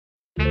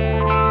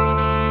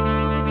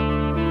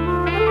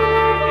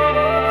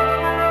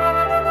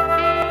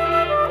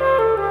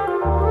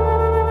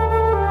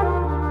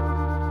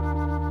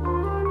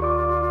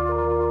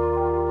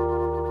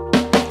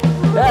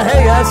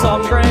guys, so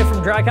I'm Trey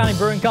from Dry County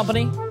Brewing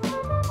Company.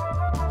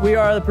 We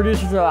are the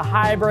producers of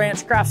High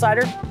Branch Craft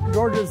Cider,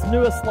 Georgia's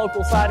newest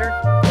local cider.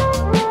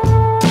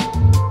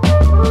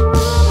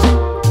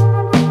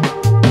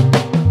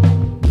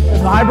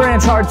 The High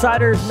Branch hard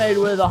cider is made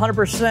with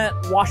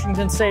 100%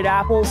 Washington State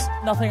apples,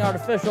 nothing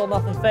artificial,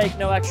 nothing fake,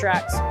 no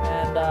extracts,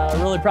 and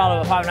really proud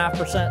of a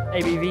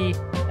 5.5%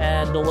 ABV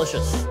and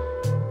delicious.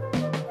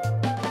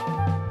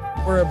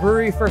 We're a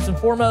brewery first and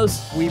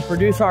foremost. We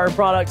produce our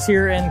products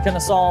here in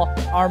Kennesaw.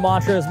 Our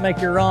mantra is make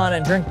your run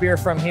and drink beer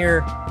from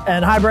here.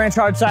 And High Branch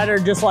hard cider,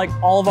 just like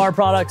all of our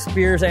products,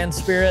 beers and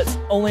spirits,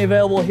 only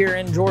available here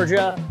in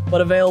Georgia, but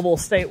available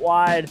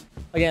statewide.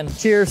 Again,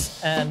 cheers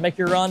and make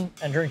your run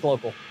and drink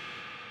local.